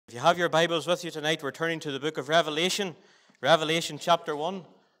If you have your Bibles with you tonight, we're turning to the book of Revelation, Revelation chapter 1.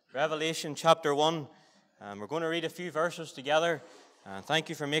 Revelation chapter 1. We're going to read a few verses together. Thank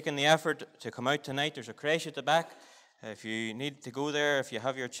you for making the effort to come out tonight. There's a creche at the back. If you need to go there, if you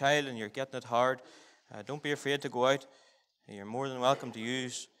have your child and you're getting it hard, don't be afraid to go out. You're more than welcome to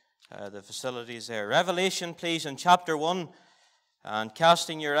use the facilities there. Revelation, please, in chapter 1, and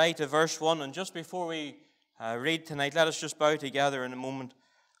casting your eye to verse 1. And just before we read tonight, let us just bow together in a moment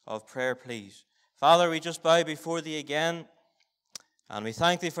of prayer, please. Father, we just bow before Thee again, and we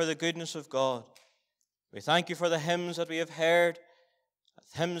thank Thee for the goodness of God. We thank You for the hymns that we have heard,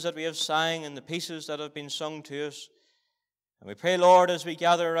 hymns that we have sang, and the pieces that have been sung to us. And we pray, Lord, as we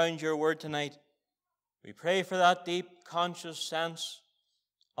gather around Your word tonight, we pray for that deep, conscious sense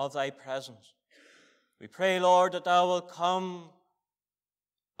of Thy presence. We pray, Lord, that Thou wilt come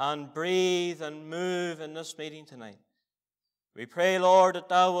and breathe and move in this meeting tonight. We pray, Lord, that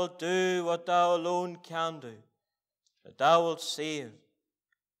Thou wilt do what Thou alone can do, that Thou wilt save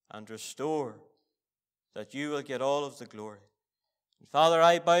and restore, that You will get all of the glory. And Father,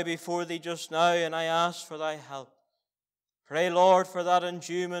 I bow before Thee just now, and I ask for Thy help. Pray, Lord, for that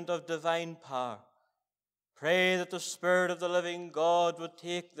endowment of divine power. Pray that the Spirit of the living God would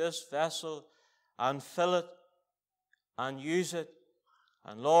take this vessel and fill it and use it.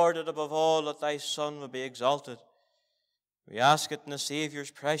 And Lord, that above all, that Thy Son would be exalted. We ask it in the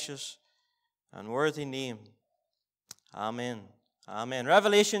Saviour's precious and worthy name. Amen. Amen.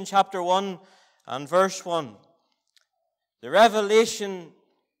 Revelation chapter 1 and verse 1. The revelation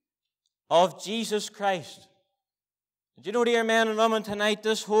of Jesus Christ. Did you know, dear men and women, tonight,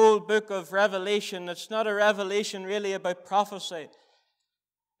 this whole book of Revelation, it's not a revelation really about prophecy.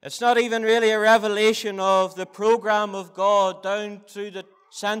 It's not even really a revelation of the program of God down through the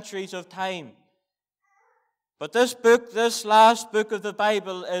centuries of time. But this book, this last book of the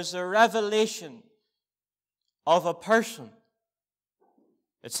Bible, is a revelation of a person.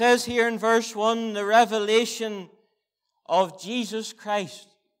 It says here in verse 1, the revelation of Jesus Christ.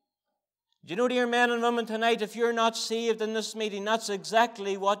 Do you know, dear men and women, tonight, if you're not saved in this meeting, that's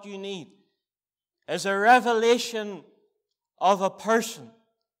exactly what you need, is a revelation of a person.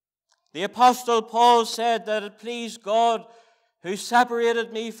 The Apostle Paul said that it pleased God who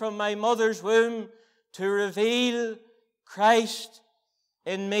separated me from my mother's womb to reveal Christ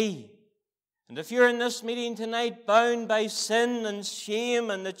in me. And if you're in this meeting tonight bound by sin and shame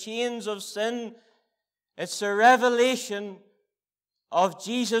and the chains of sin, it's a revelation of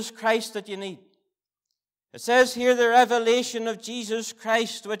Jesus Christ that you need. It says here the revelation of Jesus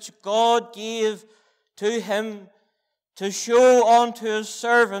Christ which God gave to Him to show unto His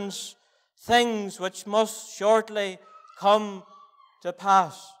servants things which must shortly come to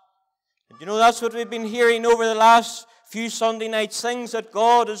pass. And you know, that's what we've been hearing over the last few Sunday nights, things that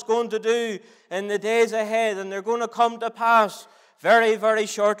God is going to do in the days ahead, and they're going to come to pass very, very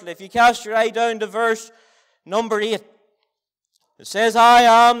shortly. If you cast your eye down to verse number 8, it says, I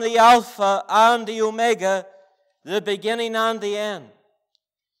am the Alpha and the Omega, the beginning and the end.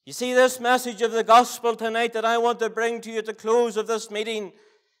 You see, this message of the gospel tonight that I want to bring to you at the close of this meeting,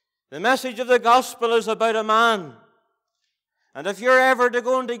 the message of the gospel is about a man. And if you're ever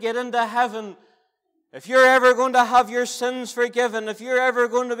going to get into heaven, if you're ever going to have your sins forgiven, if you're ever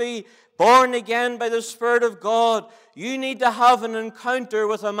going to be born again by the Spirit of God, you need to have an encounter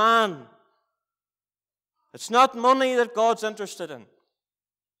with a man. It's not money that God's interested in.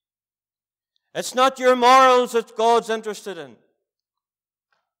 It's not your morals that God's interested in.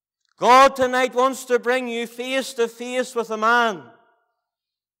 God tonight wants to bring you face to face with a man.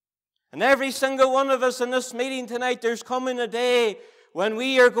 And every single one of us in this meeting tonight, there's coming a day when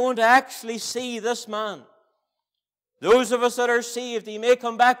we are going to actually see this man. Those of us that are saved, he may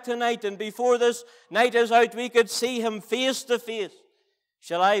come back tonight, and before this night is out, we could see him face to face.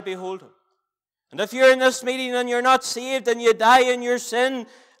 Shall I behold him? And if you're in this meeting and you're not saved and you die in your sin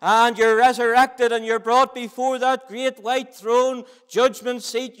and you're resurrected and you're brought before that great white throne, judgment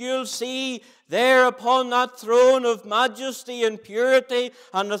seat, you'll see there upon that throne of majesty and purity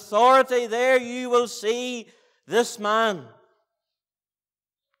and authority, there you will see this man.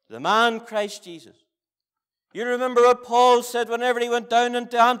 The man Christ Jesus. You remember what Paul said whenever he went down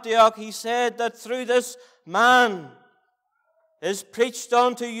into Antioch. He said that through this man is preached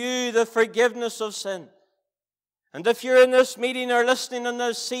unto you the forgiveness of sin. And if you're in this meeting or listening on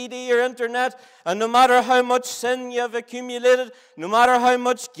the CD or internet, and no matter how much sin you have accumulated, no matter how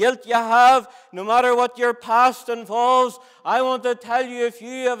much guilt you have, no matter what your past involves, I want to tell you, if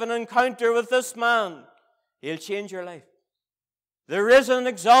you have an encounter with this man, he'll change your life. The risen,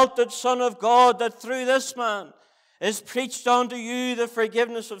 exalted Son of God, that through this man is preached unto you the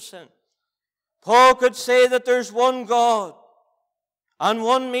forgiveness of sin. Paul could say that there's one God and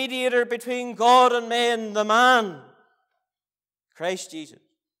one mediator between God and men, the man, Christ Jesus.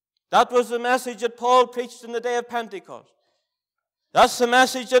 That was the message that Paul preached in the day of Pentecost. That's the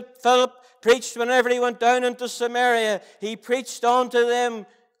message that Philip preached whenever he went down into Samaria. He preached unto them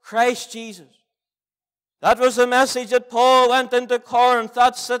Christ Jesus. That was the message that Paul went into Corinth,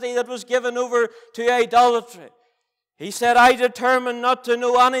 that city that was given over to idolatry. He said, I determined not to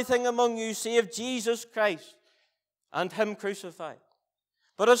know anything among you save Jesus Christ and Him crucified.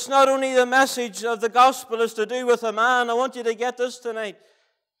 But it's not only the message of the gospel is to do with a man. I want you to get this tonight.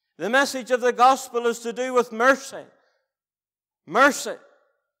 The message of the gospel is to do with mercy. Mercy.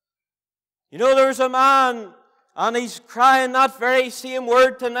 You know, there's a man, and he's crying that very same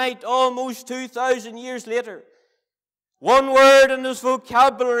word tonight, almost 2,000 years later. One word in his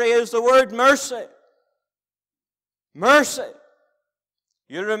vocabulary is the word mercy. Mercy.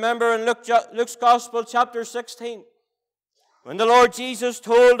 You remember in Luke's Gospel, chapter 16, when the Lord Jesus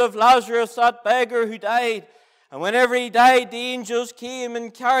told of Lazarus, that beggar who died, and whenever he died, the angels came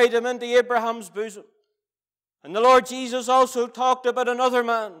and carried him into Abraham's bosom. And the Lord Jesus also talked about another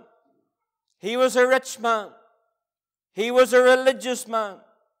man. He was a rich man. He was a religious man.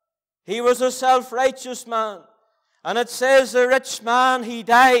 He was a self-righteous man. And it says the rich man, he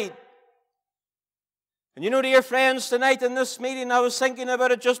died. And you know, dear friends, tonight in this meeting, I was thinking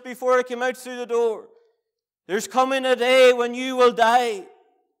about it just before I came out through the door. There's coming a day when you will die.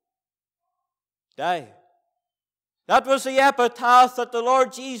 Die. That was the epitaph that the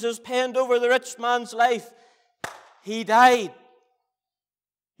Lord Jesus penned over the rich man's life. He died.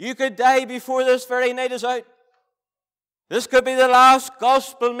 You could die before this very night is out. This could be the last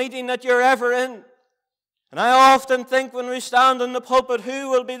gospel meeting that you're ever in. And I often think when we stand in the pulpit, who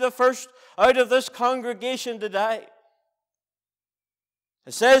will be the first out of this congregation to die?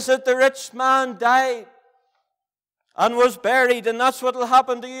 It says that the rich man died and was buried, and that's what will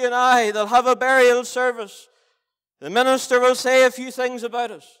happen to you and I. They'll have a burial service. The minister will say a few things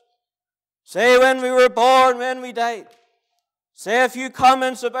about us. Say when we were born, when we died. Say a few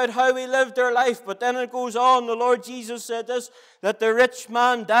comments about how we lived our life, but then it goes on. The Lord Jesus said this, that the rich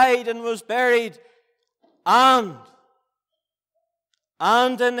man died and was buried, and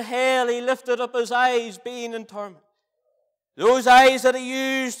in hell he lifted up his eyes, being in torment. Those eyes that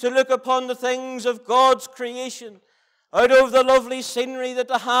he used to look upon the things of God's creation, out of the lovely scenery that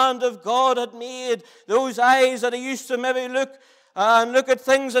the hand of God had made, those eyes that he used to maybe look at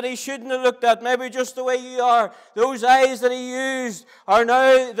things that he shouldn't have looked at, maybe just the way you are. Those eyes that he used are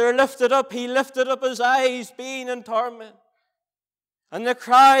now, they're lifted up. He lifted up his eyes, being in torment. And the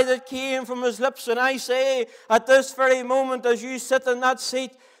cry that came from his lips, and I say, at this very moment, as you sit in that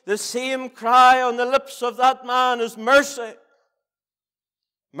seat, the same cry on the lips of that man is mercy.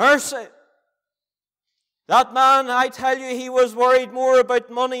 Mercy. That man, I tell you, he was worried more about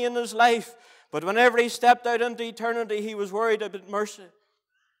money in his life. But whenever he stepped out into eternity, he was worried about mercy.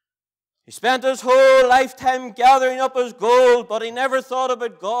 He spent his whole lifetime gathering up his gold, but he never thought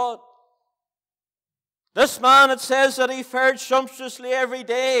about God. This man, it says that he fared sumptuously every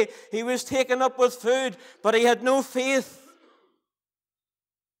day. He was taken up with food, but he had no faith.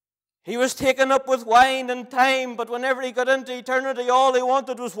 He was taken up with wine and time, but whenever he got into eternity, all he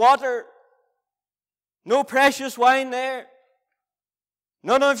wanted was water. No precious wine there.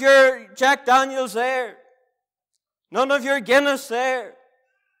 None of your Jack Daniels there. None of your Guinness there.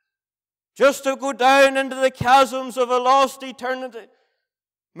 Just to go down into the chasms of a lost eternity.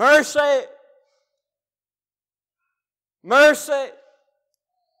 Mercy. Mercy.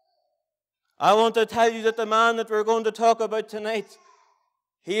 I want to tell you that the man that we're going to talk about tonight,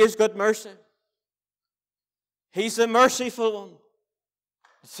 he has got mercy. He's the merciful one.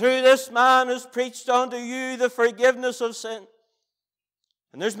 Through this man is preached unto you the forgiveness of sin.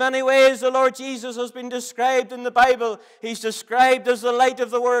 And there's many ways the Lord Jesus has been described in the Bible. He's described as the light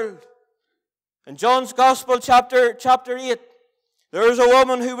of the world. In John's Gospel, chapter 8, there was a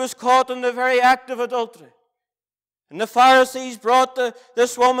woman who was caught in the very act of adultery. And the Pharisees brought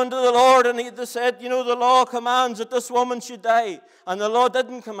this woman to the Lord, and they said, you know, the law commands that this woman should die. And the law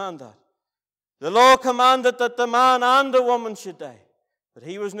didn't command that. The law commanded that the man and the woman should die. But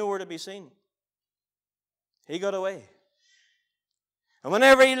he was nowhere to be seen. He got away. And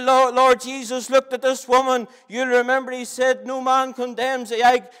whenever Lord Jesus looked at this woman, you'll remember he said, no man condemns thee,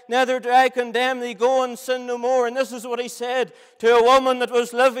 neither do I condemn thee, go and sin no more. And this is what he said to a woman that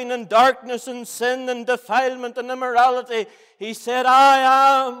was living in darkness and sin and defilement and immorality. He said,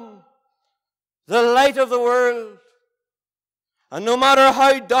 I am the light of the world. And no matter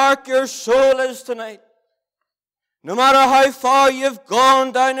how dark your soul is tonight, No matter how far you've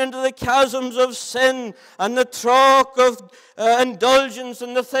gone down into the chasms of sin and the trough of indulgence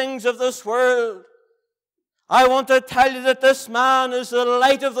and the things of this world, I want to tell you that this man is the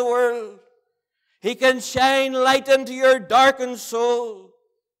light of the world. He can shine light into your darkened soul.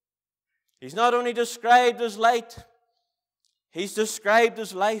 He's not only described as light, he's described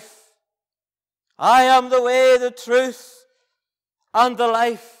as life. I am the way, the truth, and the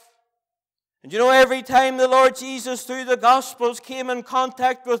life. And you know, every time the Lord Jesus through the Gospels came in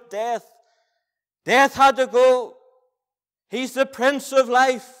contact with death, death had to go. He's the Prince of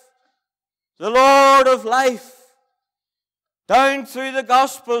Life, the Lord of life. Down through the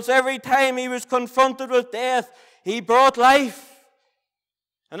Gospels, every time he was confronted with death, he brought life.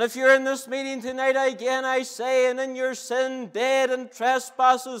 And if you're in this meeting tonight, again I say, and in your sin, dead in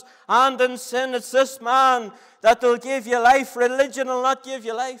trespasses and in sin, it's this man that will give you life. Religion will not give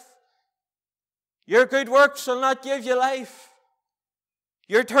you life. Your good works will not give you life.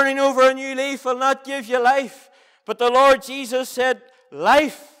 Your turning over a new leaf will not give you life. But the Lord Jesus said,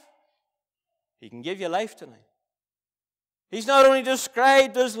 life. He can give you life tonight. He's not only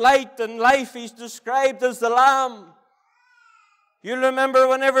described as light and life, he's described as the Lamb. You remember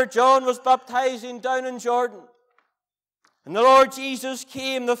whenever John was baptizing down in Jordan, and the Lord Jesus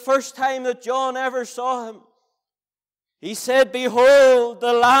came the first time that John ever saw him. He said, behold,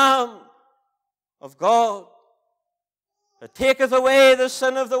 the Lamb of God that taketh away the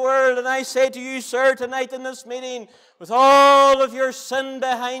sin of the world. And I say to you, sir, tonight in this meeting, with all of your sin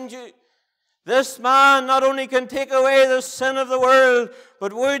behind you, this man not only can take away the sin of the world,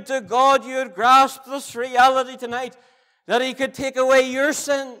 but would to God you would grasp this reality tonight, that he could take away your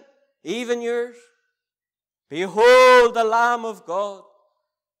sin, even yours. Behold the Lamb of God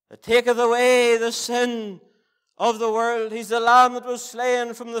that taketh away the sin of the world. He's the Lamb that was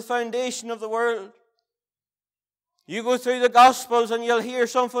slain from the foundation of the world. You go through the Gospels and you'll hear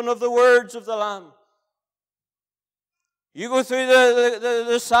something of the words of the Lamb. You go through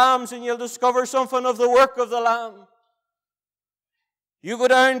the Psalms and you'll discover something of the work of the Lamb. You go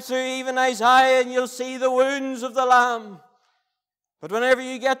down through even Isaiah and you'll see the wounds of the Lamb. But whenever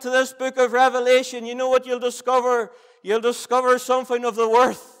you get to this book of Revelation, you know what you'll discover? You'll discover something of the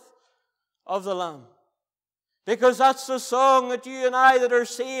worth of the Lamb. Because that's the song that you and I that are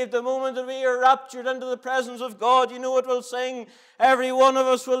saved, the moment that we are raptured into the presence of God, you know what we'll sing? Every one of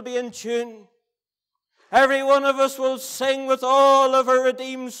us will be in tune. Every one of us will sing with all of our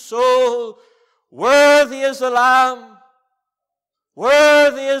redeemed soul, worthy is the Lamb.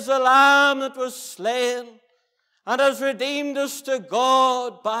 Worthy is the Lamb that was slain and has redeemed us to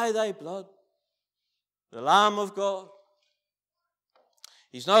God by thy blood. The Lamb of God.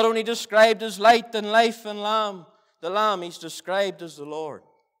 He's not only described as light and life and the Lamb, he's described as the Lord.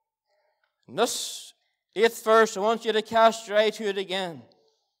 In this 8th verse, I want you to cast your eye to it again.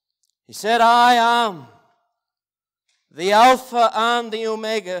 He said, I am the Alpha and the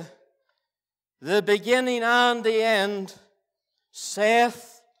Omega, the beginning and the end,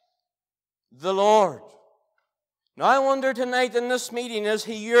 saith the Lord. Now I wonder tonight in this meeting, is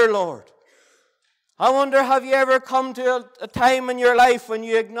he your Lord? I wonder, have you ever come to a time in your life when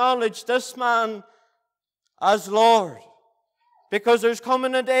you acknowledge this man as Lord? Because there's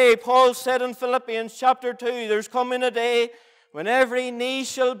coming a day, Paul said in Philippians chapter 2, there's coming a day when every knee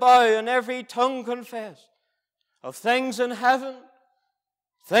shall bow and every tongue confess of things in heaven,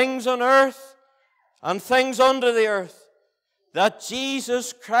 things on earth, and things under the earth, that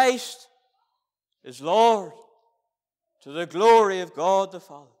Jesus Christ is Lord, to the glory of God the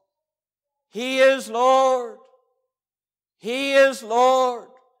Father. He is Lord. He is Lord.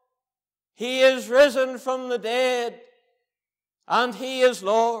 He is risen from the dead, and he is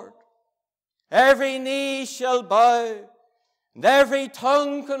Lord. Every knee shall bow, and every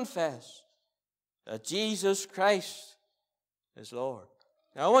tongue confess that Jesus Christ is Lord.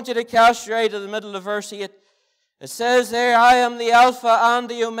 Now I want you to cast your eye to the middle of verse 8. It says there, I am the Alpha and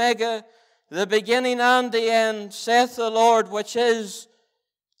the Omega, the beginning and the end, saith the Lord, which is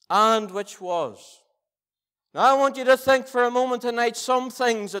and which was. Now I want you to think for a moment tonight some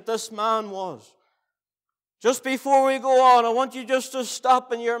things that this man was. Just before we go on, I want you just to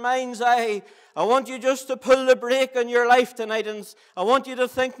stop in your mind's eye. I want you just to pull the brake on your life tonight, and I want you to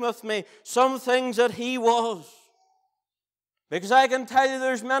think with me some things that he was. Because I can tell you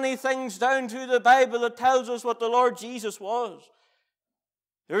there's many things down through the Bible that tells us what the Lord Jesus was.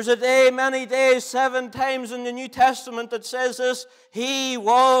 There's a day, many days, 7 times in the New Testament that says this, he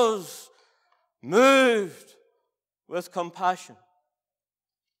was moved with compassion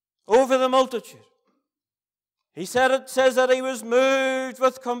over the multitude. It says that he was moved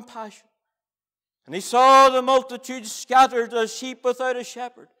with compassion. And he saw the multitude scattered as sheep without a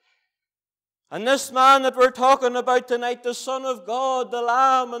shepherd. And this man that we're talking about tonight, the Son of God, the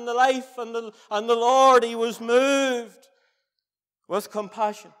Lamb and the life and the Lord, he was moved with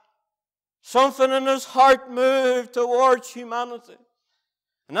compassion. Something in his heart moved towards humanity.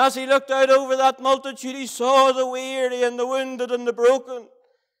 And as he looked out over that multitude, he saw the weary and the wounded and the broken.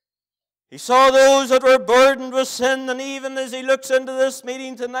 He saw those that were burdened with sin, and even as he looks into this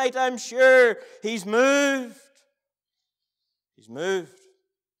meeting tonight, I'm sure he's moved. He's moved.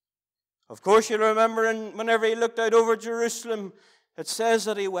 Of course, you remember whenever he looked out over Jerusalem, it says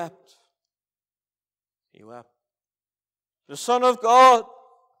that he wept. He wept. The Son of God,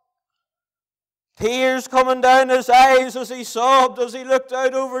 tears coming down his eyes as he sobbed, as he looked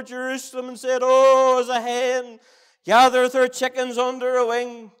out over Jerusalem and said, "Oh, as a hen gathereth her chickens under a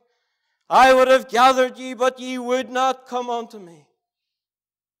wing, I would have gathered ye, but ye would not come unto me."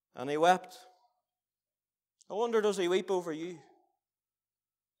 And he wept. I wonder, does he weep over you?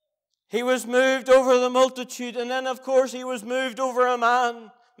 He was moved over the multitude, and then, of course, he was moved over a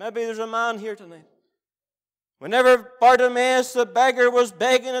man. Maybe there's a man here tonight. Whenever Bartimaeus the beggar was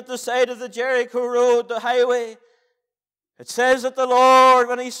begging at the side of the Jericho road, the highway, it says that the Lord,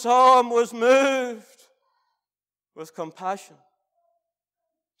 when he saw him, was moved with compassion.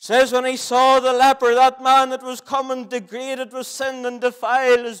 It says when he saw the leper, that man that was coming degraded with sin and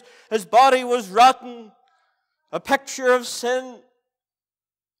defiled, his body was rotten, a picture of sin.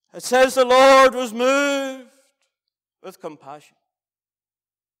 It says the Lord was moved with compassion.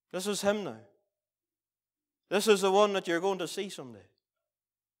 This is him now. This is the one that you're going to see someday. It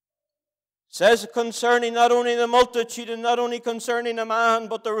says concerning not only the multitude and not only concerning a man,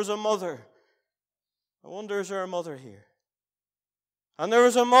 but there was a mother. I wonder, is there a mother here? And there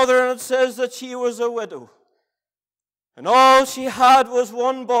was a mother, and it says that she was a widow. And all she had was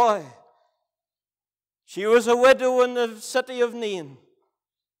one boy. She was a widow in the city of Nain.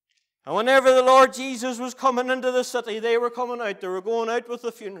 And whenever the Lord Jesus was coming into the city, they were coming out. They were going out with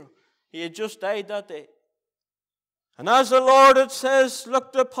the funeral. He had just died that day. And as the Lord, it says,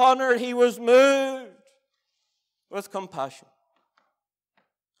 looked upon her, he was moved with compassion.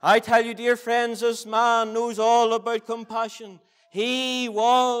 I tell you, dear friends, this man knows all about compassion. He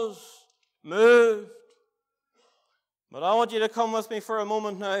was moved. But I want you to come with me for a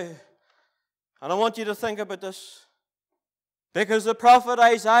moment now. And I want you to think about this. Because the prophet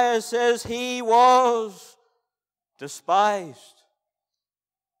Isaiah says he was despised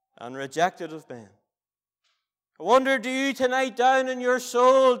and rejected of men. I wonder, do you tonight down in your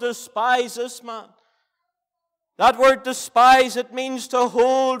soul despise this man? That word despise, it means to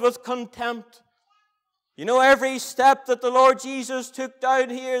hold with contempt. You know, every step that the Lord Jesus took down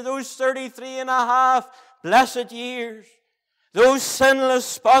here, those 33 and a half blessed years, those sinless,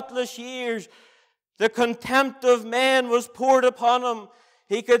 spotless years, the contempt of men was poured upon him.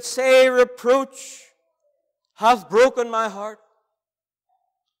 He could say, reproach hath broken my heart.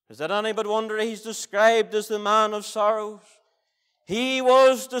 Is that any but wonder he's described as the man of sorrows? He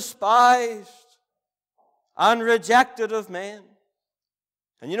was despised and rejected of men.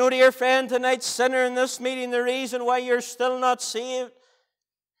 And you know, dear friend, tonight, sinner in this meeting, the reason why you're still not saved,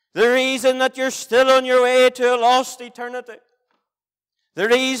 the reason that you're still on your way to a lost eternity, the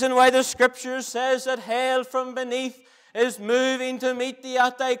reason why the Scripture says that hell from beneath is moving to meet thee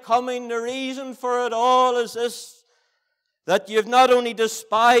at thy coming, the reason for it all is this, that you've not only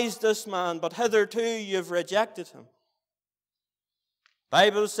despised this man, but hitherto you've rejected him. The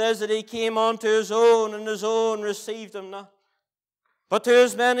Bible says that he came unto his own, and his own received him not. But to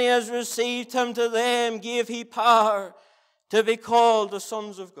as many as received him, to them gave he power to be called the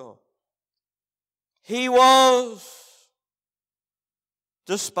sons of God. He was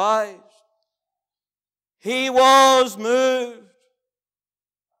despised. He was moved.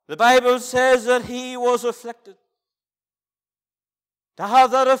 The Bible says that he was afflicted. To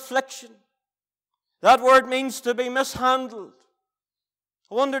have that affliction, that word means to be mishandled.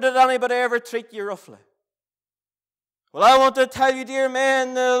 I wonder, did anybody ever treat you roughly? Well, I want to tell you, dear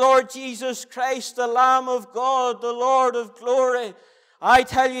men, the Lord Jesus Christ, the Lamb of God, the Lord of glory, I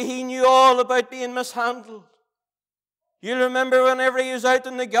tell you, he knew all about being mishandled. You remember whenever he was out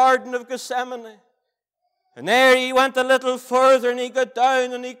in the Garden of Gethsemane, and there he went a little further, and he got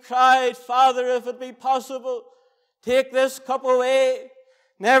down and he cried, Father, if it be possible, take this cup away.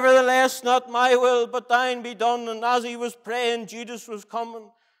 Nevertheless, not my will, but thine be done. And as he was praying, Judas was coming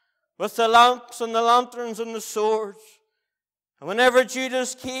with the lamps and the lanterns and the swords. And whenever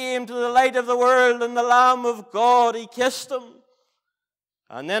Judas came to the light of the world and the Lamb of God, he kissed him.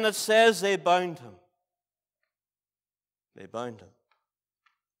 And then it says they bound him. They bound him.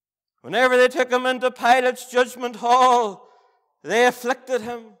 Whenever they took him into Pilate's judgment hall, they afflicted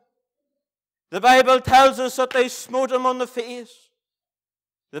him. The Bible tells us that they smote him on the face.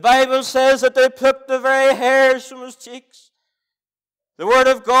 The Bible says that they plucked the very hairs from his cheeks. The Word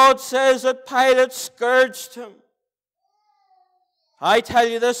of God says that Pilate scourged him. I tell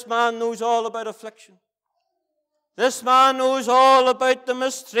you, this man knows all about affliction. This man knows all about the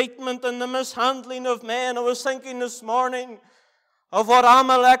mistreatment and the mishandling of men. I was thinking this morning of what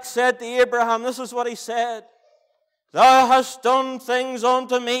Amalek said to Abraham. This is what he said. Thou hast done things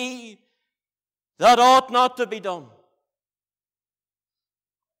unto me that ought not to be done.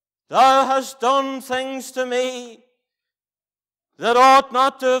 Thou hast done things to me that ought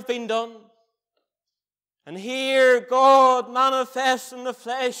not to have been done. And here God manifest in the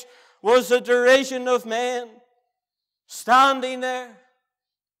flesh was the derision of men, standing there,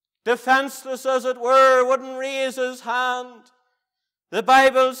 defenseless as it were, wouldn't raise his hand. The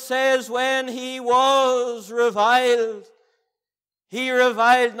Bible says when he was reviled, he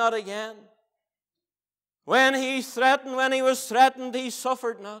reviled not again. When he was threatened, he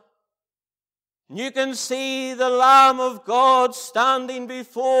suffered not. And you can see the Lamb of God standing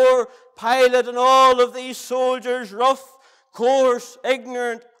before Pilate and all of these soldiers, rough, coarse,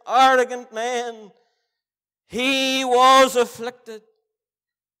 ignorant, arrogant men. He was afflicted.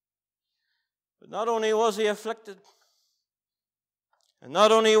 But not only was he afflicted, and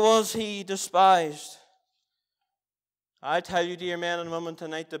not only was he despised, I tell you, dear men and women,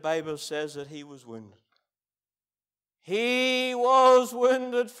 tonight the Bible says that he was wounded. He was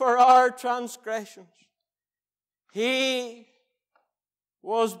wounded for our transgressions. He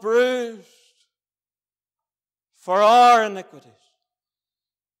was bruised for our iniquities.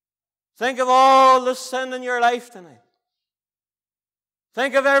 Think of all the sin in your life tonight.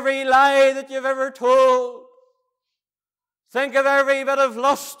 Think of every lie that you've ever told. Think of every bit of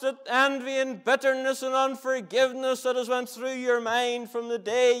lust, envy, and bitterness and unforgiveness that has went through your mind from the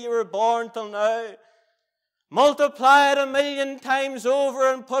day you were born till now. Multiply it 1,000,000 times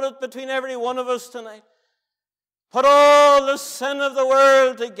over and put it between every one of us tonight. Put all the sin of the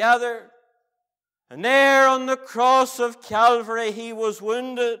world together. And there on the cross of Calvary, he was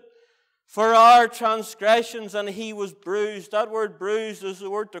wounded for our transgressions and he was bruised. That word bruised is the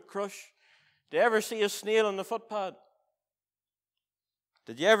word to crush. Did you ever see a snail on the footpad?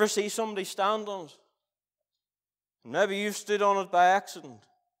 Did you ever see somebody stand on it? Maybe you stood on it by accident.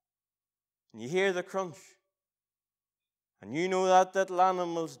 And you hear the crunch. And you know that little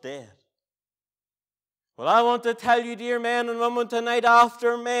animal's dead. Well, I want to tell you, dear men and women, tonight,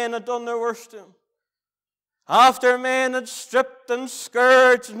 after men had done their worst to him, after men had stripped and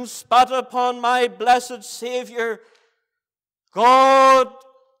scourged and spat upon my blessed Savior, God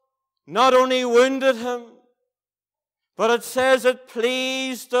not only wounded him, but it says it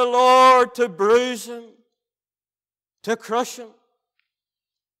pleased the Lord to bruise him, to crush him.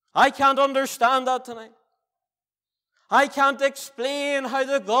 I can't understand that tonight. I can't explain how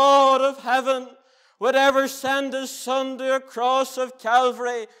the God of heaven would ever send his Son to a cross of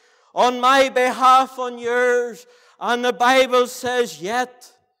Calvary on my behalf, on yours. And the Bible says,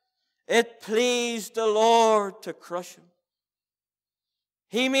 yet it pleased the Lord to crush him.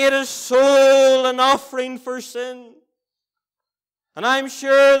 He made his soul an offering for sin. And I'm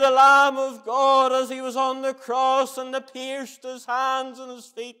sure the Lamb of God, as he was on the cross and they pierced his hands and his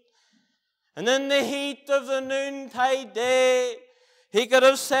feet, and in the heat of the noontide day, he could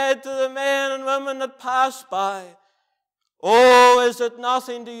have said to the men and women that passed by, oh, is it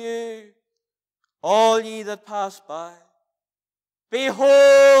nothing to you, all ye that pass by?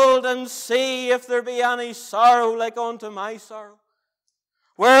 Behold and see if there be any sorrow like unto my sorrow,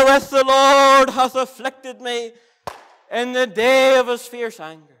 wherewith the Lord hath afflicted me in the day of his fierce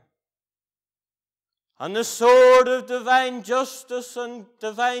anger. And the sword of divine justice and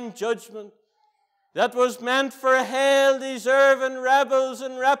divine judgment that was meant for hell-deserving rebels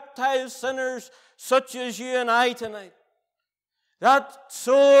and reptile sinners such as you and I tonight, that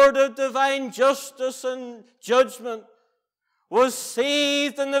sword of divine justice and judgment was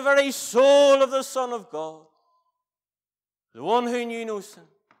seethed in the very soul of the Son of God, the one who knew no sin,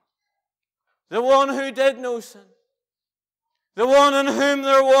 the one who did no sin, the one in whom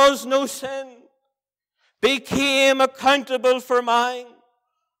there was no sin, became accountable for mine.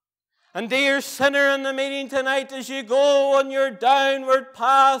 And dear sinner in the meeting tonight, as you go on your downward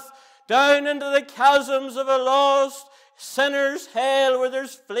path, down into the chasms of a lost sinner's hell where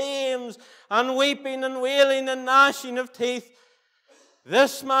there's flames and weeping and wailing and gnashing of teeth,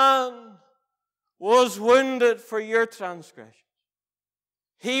 this man was wounded for your transgression.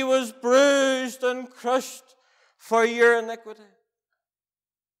 He was bruised and crushed for your iniquity.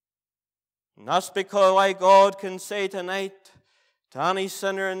 And that's because why God can say tonight to any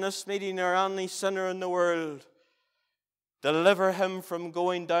sinner in this meeting or any sinner in the world, deliver him from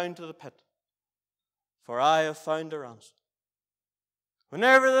going down to the pit, for I have found a ransom.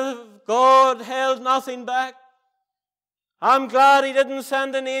 Whenever God held nothing back, I'm glad he didn't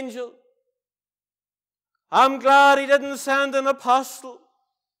send an angel. I'm glad he didn't send an apostle.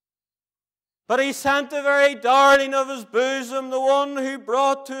 But he sent the very darling of his bosom, the one who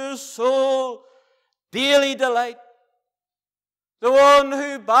brought to his soul daily delight, the one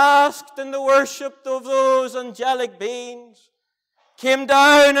who basked in the worship of those angelic beings, came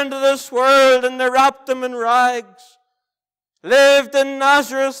down into this world and they wrapped him in rags, lived in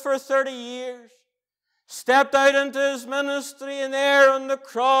Nazareth for 30 years, stepped out into his ministry, and there on the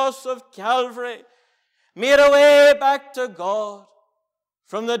cross of Calvary made a way back to God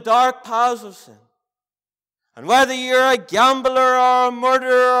from the dark paths of sin. And whether you're a gambler or a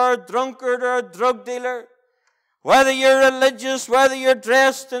murderer or a drunkard or a drug dealer, whether you're religious, whether you're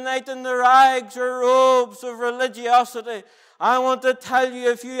dressed tonight in the rags or robes of religiosity, I want to tell you,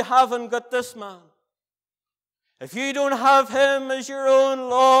 if you haven't got this man, if you don't have him as your own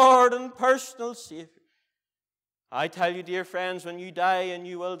Lord and personal Savior, I tell you, dear friends, when you die, and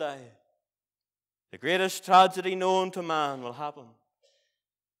you will die, the greatest tragedy known to man will happen,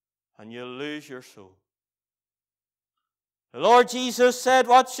 and you'll lose your soul. The Lord Jesus said,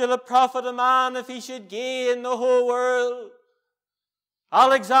 what shall it profit a man if he should gain the whole world?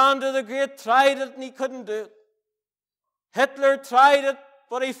 Alexander the Great tried it and he couldn't do it. Hitler tried it,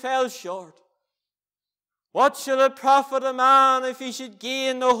 but he fell short. What shall it profit a man if he should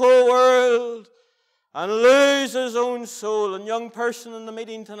gain the whole world and lose his own soul? And young person in the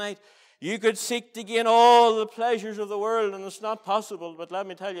meeting tonight, you could seek to gain all the pleasures of the world, and it's not possible. But let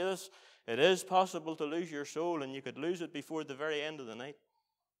me tell you this, it is possible to lose your soul, and you could lose it before the very end of the night.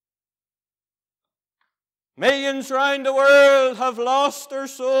 Millions around the world have lost their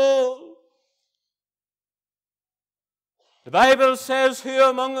soul. The Bible says, who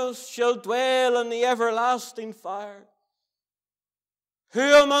among us shall dwell in the everlasting fire? Who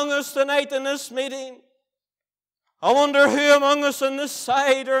among us tonight in this meeting? I wonder who among us on this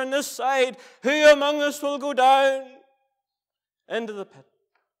side or on this side, who among us will go down into the pit?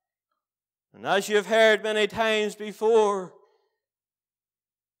 And as you've heard many times before,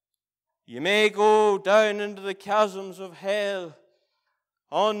 you may go down into the chasms of hell,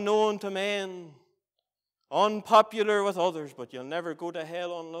 unknown to men, unpopular with others, but you'll never go to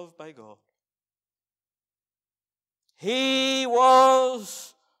hell unloved by God. He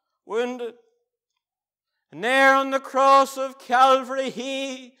was wounded. And there on the cross of Calvary,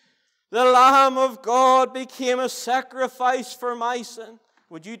 he, the Lamb of God, became a sacrifice for my sin.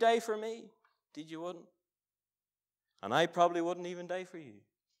 Would you die for me? Did you wouldn't? And I probably wouldn't even die for you.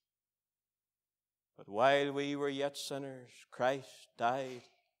 But while we were yet sinners, Christ died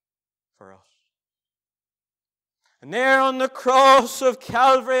for us. And there on the cross of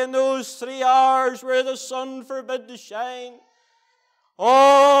Calvary, in those 3 hours where the sun forbid to shine,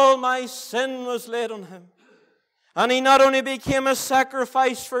 all my sin was laid on him. And he not only became a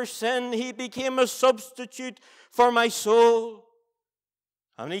sacrifice for sin, he became a substitute for my soul.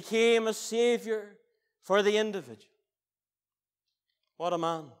 And he became a Savior for the individual. What a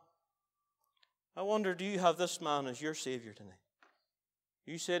man. I wonder, do you have this man as your Savior tonight?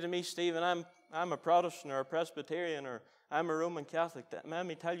 You say to me, Stephen, I'm a Protestant or a Presbyterian or I'm a Roman Catholic. Let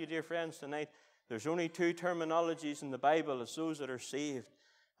me tell you, dear friends, tonight, there's only 2 terminologies in the Bible. It's those that are saved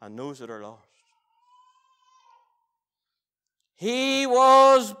and those that are lost. He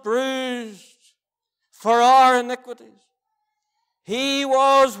was bruised for our iniquities. He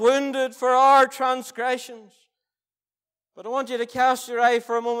was wounded for our transgressions. But I want you to cast your eye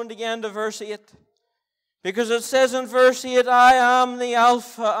for a moment again to verse 8. Because it says in verse 8, I am the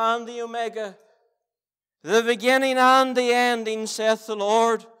Alpha and the Omega, the beginning and the ending, saith the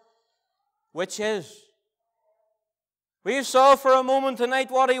Lord, which is. We saw for a moment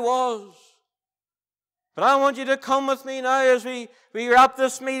tonight what he was. But I want you to come with me now as we wrap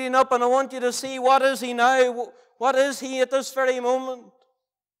this meeting up, and I want you to see what is he now. What is he at this very moment?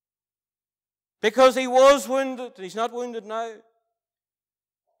 Because he was wounded. He's not wounded now.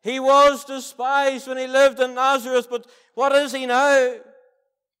 He was despised when he lived in Nazareth, but what is he now?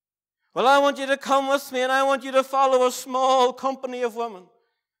 Well, I want you to come with me, and I want you to follow a small company of women.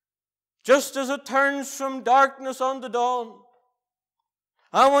 Just as it turns from darkness unto dawn,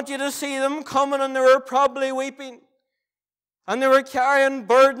 I want you to see them coming, and they were probably weeping. And they were carrying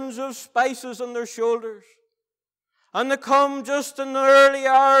burdens of spices on their shoulders. And they come just in the early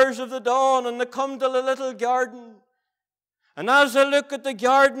hours of the dawn, and they come to the little garden. And as I look at the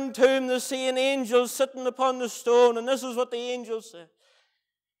garden tomb, they see an angel sitting upon the stone. And this is what the angel said.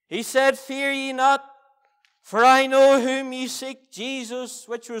 He said, "Fear ye not, for I know whom ye seek, Jesus,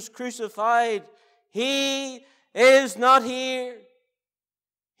 which was crucified. He is not here.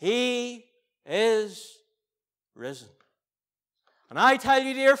 He is risen." And I tell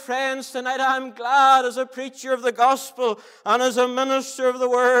you, dear friends, tonight I'm glad as a preacher of the gospel and as a minister of the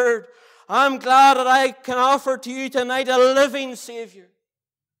word, I'm glad that I can offer to you tonight a living Savior.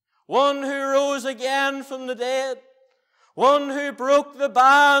 One who rose again from the dead. One who broke the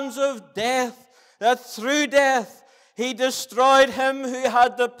bands of death, that through death he destroyed him who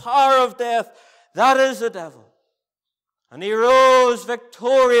had the power of death, that is the devil. And he rose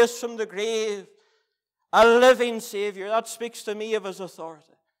victorious from the grave, a living Savior. That speaks to me of his authority.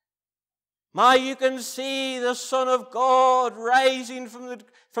 You can see the Son of God rising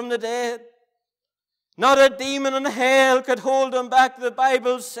from the dead. Not a demon in hell could hold him back. The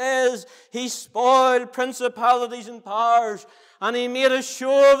Bible says he spoiled principalities and powers, and he made a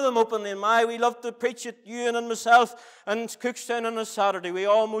show of them openly. We love to preach it, Ewan and myself, and Cookstown on a Saturday. We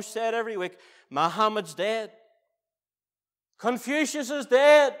almost said every week, Muhammad's dead. Confucius is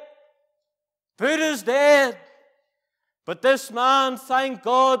dead. Buddha's dead. But this man, thank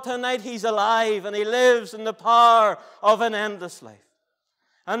God tonight, he's alive and he lives in the power of an endless life.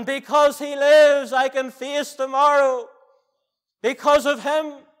 And because he lives, I can face tomorrow. Because of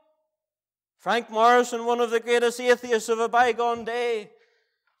him. Frank Morrison, one of the greatest atheists of a bygone day,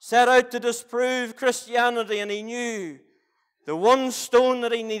 set out to disprove Christianity, and he knew the one stone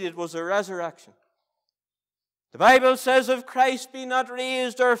that he needed was the resurrection. The Bible says, "If Christ be not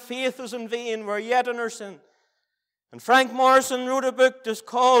raised, our faith is in vain, we're yet in our sin." And Frank Morrison wrote a book just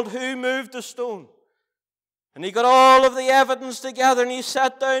called "Who Moved the Stone?" And he got all of the evidence together, and he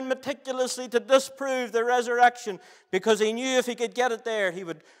sat down meticulously to disprove the resurrection, because he knew if he could get it there, he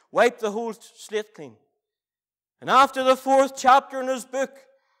would wipe the whole slate clean. And after the 4th chapter in his book,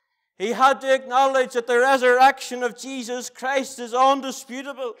 he had to acknowledge that the resurrection of Jesus Christ is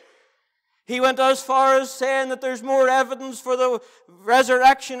undisputable. He went as far as saying that there's more evidence for the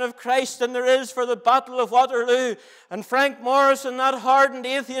resurrection of Christ than there is for the Battle of Waterloo. And Frank Morrison, that hardened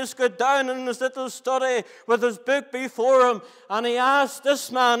atheist, got down in his little study with his book before him, and he asked this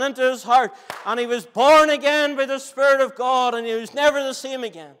man into his heart, and he was born again by the Spirit of God, and he was never the same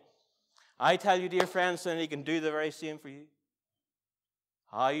again. I tell you, dear friends, that he can do the very same for you.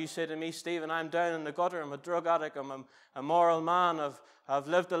 You say to me, "Stephen, I'm down in the gutter. I'm a drug addict. I'm a immoral man. I've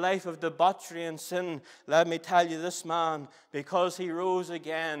lived a life of debauchery and sin." Let me tell you, this man, because he rose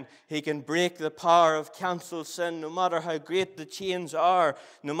again, he can break the power of cancelled sin, no matter how great the chains are,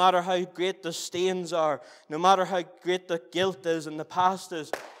 no matter how great the stains are, no matter how great the guilt is and the past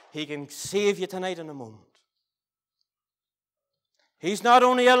is. He can save you tonight in a moment. He's not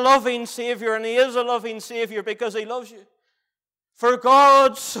only a loving Savior, and he is a loving Savior because he loves you. For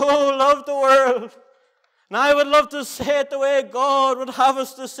God so loved the world. And I would love to say it the way God would have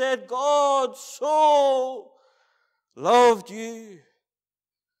us to say it. God so loved you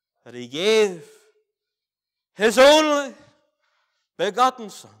that he gave his only begotten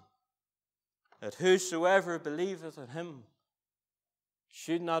Son, that whosoever believeth in him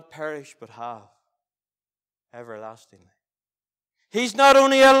should not perish but have everlasting life. He's not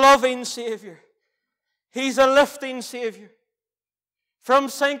only a loving Savior, he's a lifting Savior. From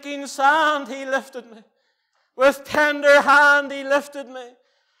sinking sand he lifted me. With tender hand he lifted me.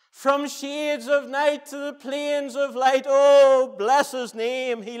 From shades of night to the plains of light, oh, bless his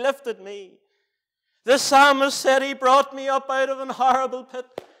name, he lifted me. The psalmist said he brought me up out of an horrible pit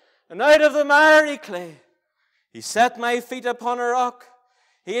and out of the miry clay. He set my feet upon a rock.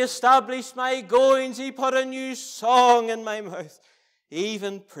 He established my goings. He put a new song in my mouth,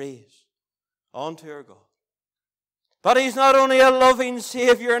 even praise unto our God. But he's not only a loving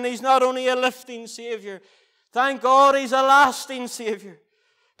Savior, and he's not only a lifting Savior. Thank God he's a lasting Savior,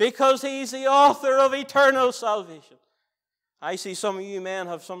 because he's the author of eternal salvation. I see some of you men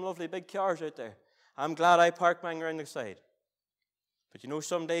have some lovely big cars out there. I'm glad I parked mine around the side. But you know,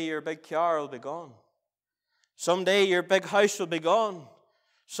 someday your big car will be gone. Someday your big house will be gone.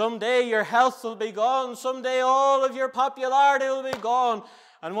 Someday your health will be gone. Someday all of your popularity will be gone.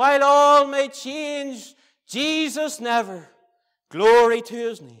 And while all may change, Jesus never. Glory to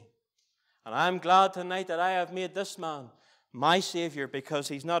his name. And I'm glad tonight that I have made this man my Savior, because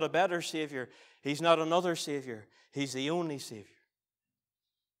he's not a better Savior. He's not another Savior. He's the only Savior.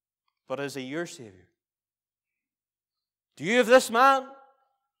 But is he your Savior? Do you have this man?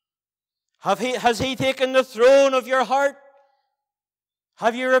 Has he taken the throne of your heart?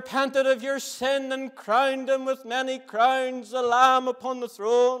 Have you repented of your sin and crowned him with many crowns, the Lamb upon the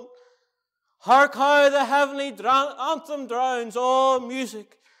throne? Hark how the heavenly anthem drowns all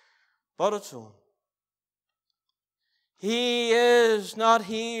music but its own. He is not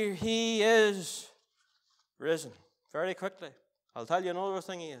here, he is risen. Very quickly, I'll tell you another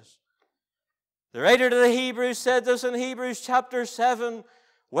thing he is. The writer to the Hebrews said this in Hebrews chapter 7,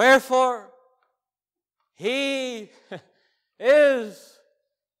 wherefore he is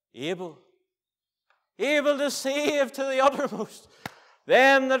able to save to the uttermost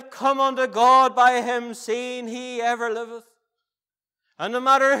them that come unto God by him, seeing he ever liveth. And no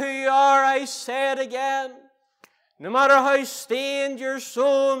matter who you are, I say it again, no matter how stained your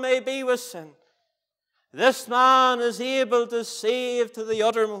soul may be with sin, this man is able to save to the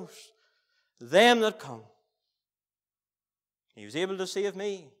uttermost them that come. He was able to save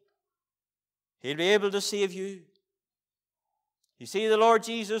me. He'll be able to save you. You see, the Lord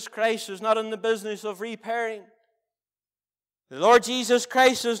Jesus Christ is not in the business of repairing. The Lord Jesus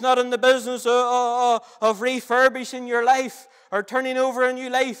Christ is not in the business of refurbishing your life or turning over a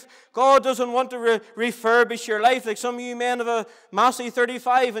new life. God doesn't want to refurbish your life like some of you men have a Massey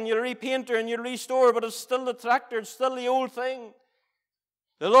 35 and you'll repaint her and you'll restore, but it's still the tractor, it's still the old thing.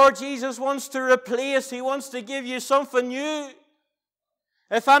 The Lord Jesus wants to replace, he wants to give you something new.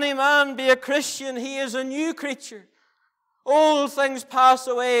 If any man be a Christian, he is a new creature. Old things pass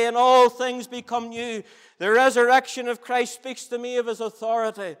away and all things become new. The resurrection of Christ speaks to me of his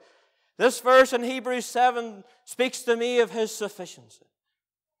authority. This verse in Hebrews 7 speaks to me of his sufficiency.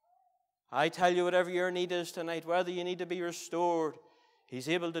 I tell you, whatever your need is tonight, whether you need to be restored, he's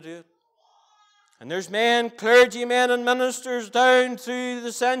able to do it. And there's men, clergymen and ministers down through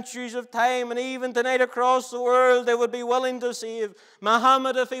the centuries of time, and even tonight across the world, they would be willing to save.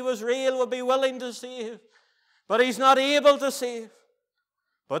 Muhammad, if he was real, would be willing to save. But he's not able to save.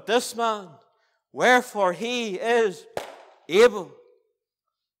 But this man, wherefore he is able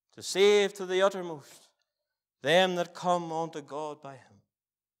to save to the uttermost them that come unto God by him.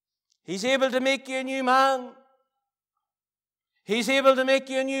 He's able to make you a new man. He's able to make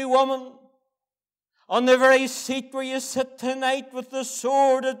you a new woman. On the very seat where you sit tonight with the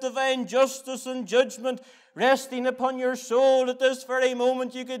sword of divine justice and judgment resting upon your soul at this very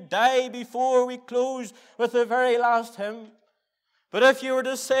moment, you could die before we close with the very last hymn. But if you were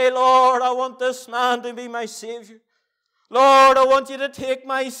to say, Lord, I want this man to be my Savior. Lord, I want you to take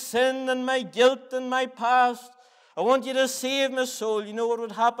my sin and my guilt and my past. I want you to save my soul. You know what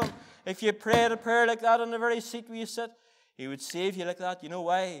would happen if you prayed a prayer like that on the very seat where you sit? He would save you like that. You know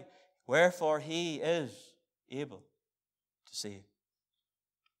why? Wherefore he is able to save.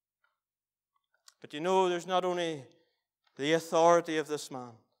 But you know, there's not only the authority of this man,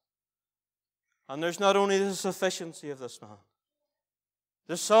 and there's not only the sufficiency of this man.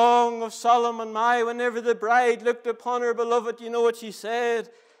 The song of Solomon, whenever the bride looked upon her beloved, you know what she said?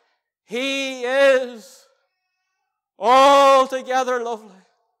 He is altogether lovely.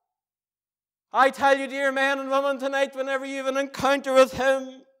 I tell you, dear men and women, tonight, whenever you have an encounter with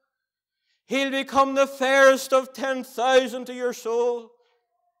him, he'll become the fairest of 10,000 to your soul.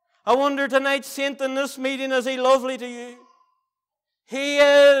 I wonder tonight, saint, in this meeting, is he lovely to you? He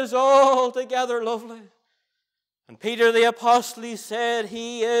is altogether lovely. And Peter the apostle, he said,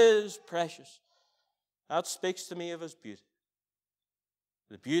 he is precious. That speaks to me of his beauty.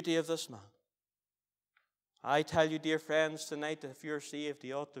 The beauty of this man. I tell you, dear friends, tonight, if you're saved,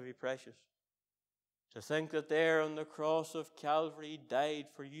 he ought to be precious. To think that there on the cross of Calvary, he died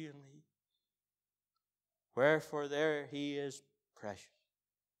for you and me. Wherefore there he is precious.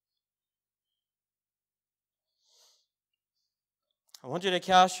 I want you to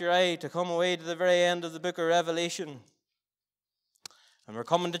cast your eye to come away to the very end of the book of Revelation. And we're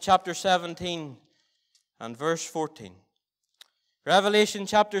coming to chapter 17 and verse 14. Revelation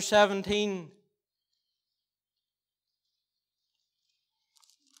chapter 17.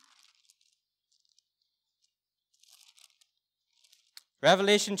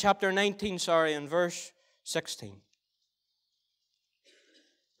 Revelation chapter 19, and verse 16.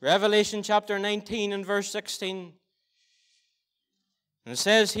 Revelation chapter 19 and verse 16. And it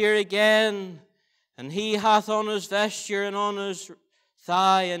says here again, and he hath on his vesture and on his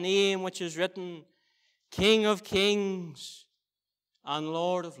thigh a name which is written, King of Kings and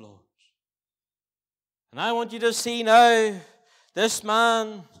Lord of Lords. And I want you to see now this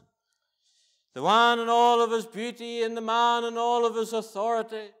man, the man in all of his beauty and the man in all of his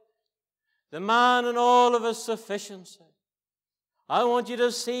authority, the man in all of his sufficiency. I want you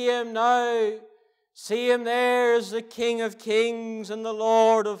to see him now. See him there as the King of Kings and the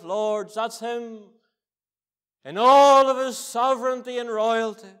Lord of Lords. That's him. in all of his sovereignty and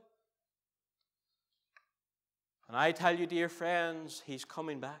royalty. And I tell you, dear friends, he's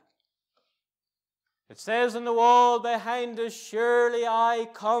coming back. It says on the wall behind us, surely I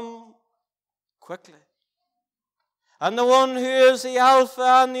come quickly. And the one who is the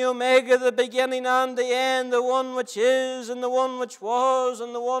Alpha and the Omega, the beginning and the end, the one which is and the one which was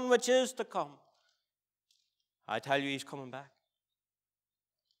and the one which is to come. I tell you, he's coming back.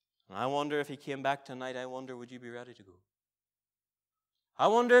 And I wonder if he came back tonight, I wonder, would you be ready to go? I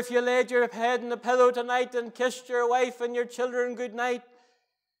wonder if you laid your head in the pillow tonight and kissed your wife and your children good night,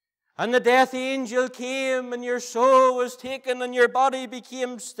 and the death angel came and your soul was taken and your body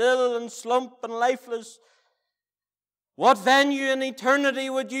became still and slump and lifeless. What venue in eternity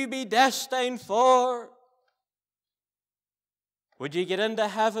would you be destined for? Would you get into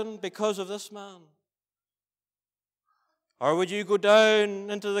heaven because of this man? Or would you go down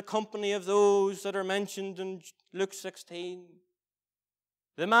into the company of those that are mentioned in Luke 16?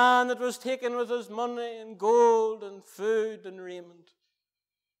 The man that was taken with his money and gold and food and raiment.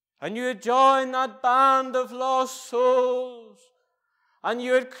 And you would join that band of lost souls, and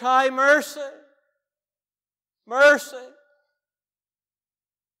you would cry, mercy, mercy.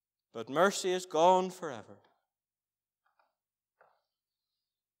 But mercy is gone forever.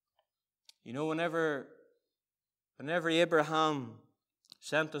 You know, whenever Abraham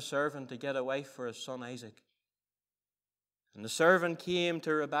sent a servant to get a wife for his son Isaac, and the servant came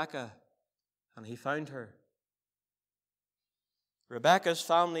to Rebekah, and he found her. Rebekah's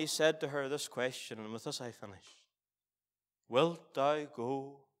family said to her this question, and with this I finish. Wilt thou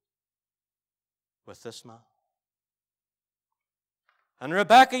go with this man? And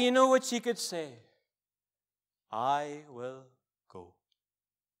Rebekah, you know what she could say? I will go.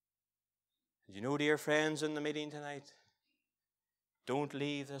 And you know, dear friends, in the meeting tonight, don't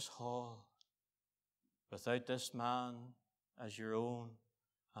leave this hall without this man as your own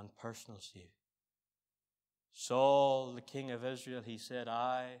and personal Savior. Saul, the king of Israel, he said,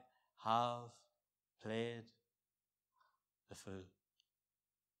 I have played the fool.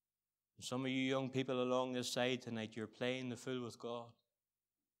 And some of you young people along this side tonight, you're playing the fool with God.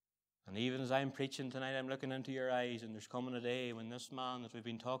 And even as I'm preaching tonight, I'm looking into your eyes, and there's coming a day when this man that we've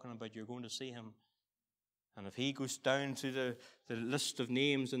been talking about, you're going to see him. And if he goes down to the list of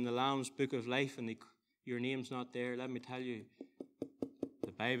names in the Lamb's Book of Life and your name's not there, let me tell you,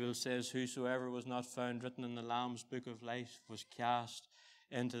 the Bible says, whosoever was not found written in the Lamb's Book of Life was cast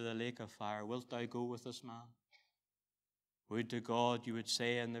into the lake of fire. Wilt thou go with this man? Would to God you would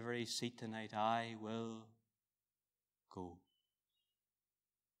say in the very seat tonight, I will go.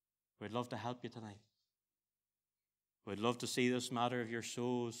 We'd love to help you tonight. We'd love to see this matter of your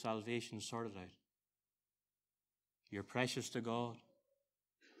soul's salvation sorted out. You're precious to God.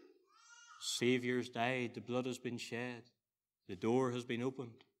 The Savior's died. The blood has been shed. The door has been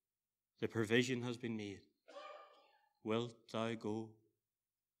opened. The provision has been made. Wilt thou go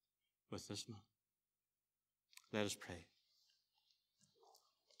with this man? Let us pray.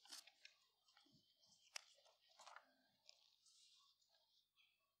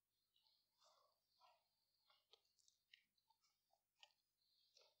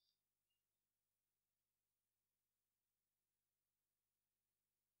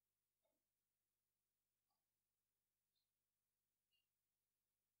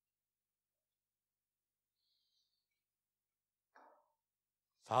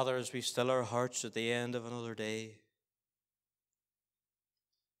 Father, as we still our hearts at the end of another day,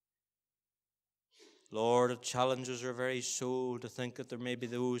 Lord, it challenges our very soul to think that there may be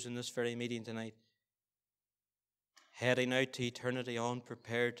those in this very meeting tonight heading out to eternity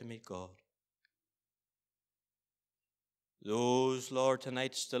unprepared to meet God. Those, Lord,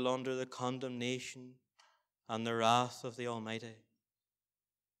 tonight still under the condemnation and the wrath of the Almighty.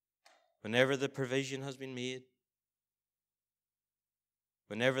 Whenever the provision has been made,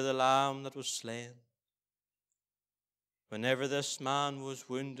 whenever the lamb that was slain, whenever this man was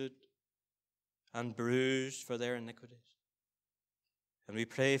wounded and bruised for their iniquities. And we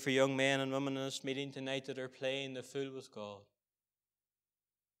pray for young men and women in this meeting tonight that are playing the fool with God.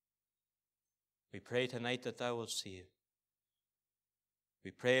 We pray tonight that thou wilt save.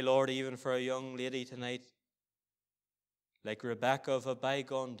 We pray, Lord, even for a young lady tonight, like Rebekah of a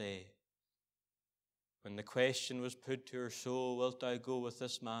bygone day, when the question was put to her soul, wilt thou go with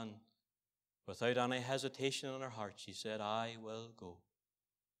this man? Without any hesitation in her heart, she said, I will go.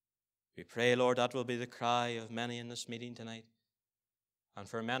 We pray, Lord, that will be the cry of many in this meeting tonight. And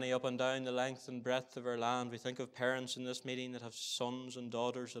for many up and down the length and breadth of our land, we think of parents in this meeting that have sons and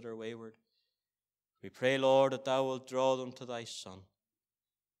daughters that are wayward. We pray, Lord, that thou wilt draw them to thy Son.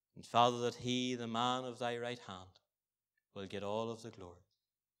 And Father, that he, the man of thy right hand, will get all of the glory.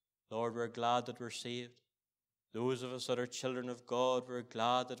 Lord, we're glad that we're saved. Those of us that are children of God, we're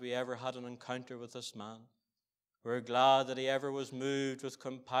glad that we ever had an encounter with this man. We're glad that he ever was moved with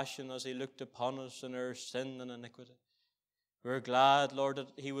compassion as he looked upon us in our sin and iniquity. We're glad, Lord,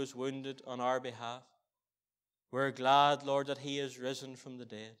 that he was wounded on our behalf. We're glad, Lord, that he is risen from the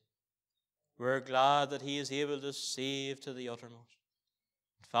dead. We're glad that he is able to save to the uttermost.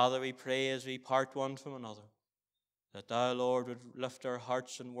 Father, we pray as we part one from another, that thou, Lord, would lift our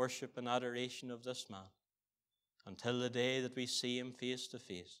hearts in worship and adoration of this man until the day that we see him face to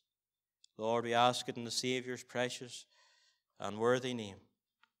face. Lord, we ask it in the Saviour's precious and worthy name.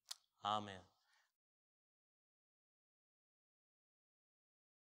 Amen.